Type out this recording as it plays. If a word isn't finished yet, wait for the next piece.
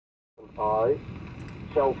I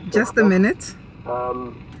self. Just a minute.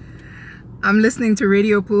 I'm listening to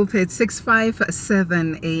Radio Pulpit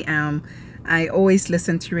 657 AM. I always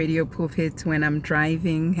listen to Radio Pulpit when I'm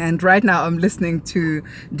driving, and right now I'm listening to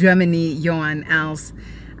Germany Johann Els.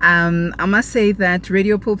 I must say that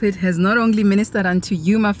Radio Pulpit has not only ministered unto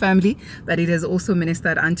you, my family, but it has also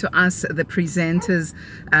ministered unto us, the presenters,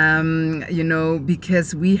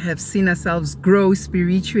 because we have seen ourselves grow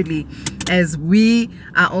spiritually as we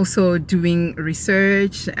are also doing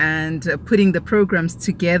research and putting the programs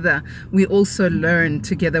together. We also learn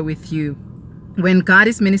together with you. When God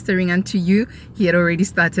is ministering unto you, He had already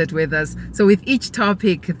started with us. So with each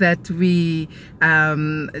topic that we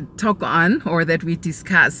talk on or that we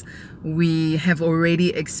discuss, we have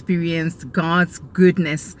already experienced God's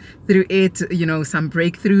goodness through it, some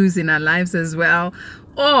breakthroughs in our lives as well.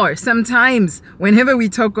 Or sometimes whenever we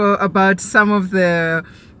talk about some of the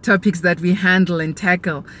topics that we handle and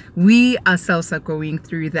tackle, we ourselves are going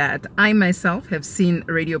through that. I myself have seen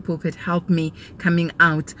Radio Pulpit help me coming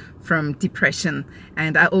out from depression,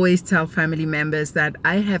 and I always tell family members that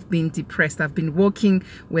I have been depressed. I've been walking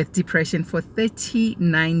with depression for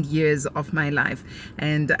 39 years of my life,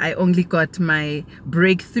 and I only got my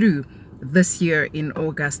breakthrough this year in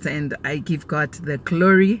August, and I give God the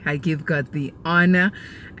glory, I give God the honor,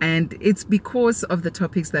 and it's because of the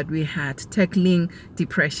topics that we had tackling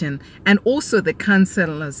depression, and also the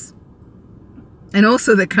counselors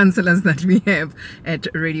that we have at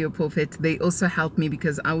Radio Pulpit. They also helped me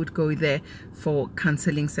because I would go there for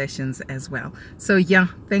counseling sessions as well. So yeah,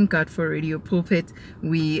 thank God for Radio Pulpit.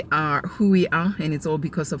 We are who we are, and it's all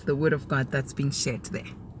because of the word of God that's being shared there.